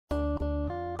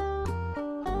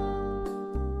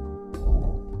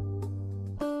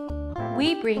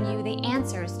we bring you the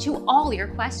answers to all your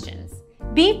questions.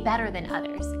 Be better than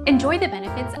others. Enjoy the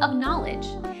benefits of knowledge.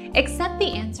 Accept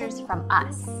the answers from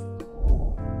us.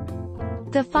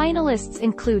 The finalists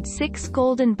include 6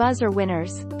 Golden Buzzer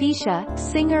winners: Bisha,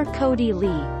 singer Cody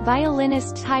Lee,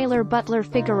 violinist Tyler Butler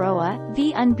Figueroa,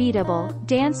 The Unbeatable,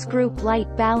 dance group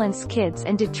Light Balance Kids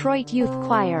and Detroit Youth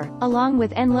Choir, along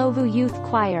with Enlovu Youth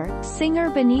Choir,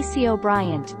 singer Benicio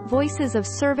Bryant, Voices of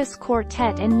Service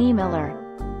Quartet and Nee Miller.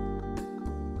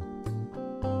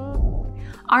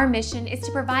 Our mission is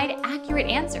to provide accurate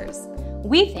answers.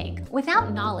 We think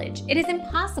without knowledge, it is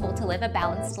impossible to live a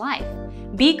balanced life.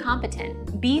 Be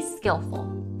competent, be skillful.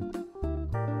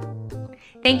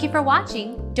 Thank you for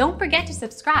watching. Don't forget to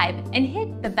subscribe and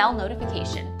hit the bell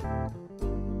notification.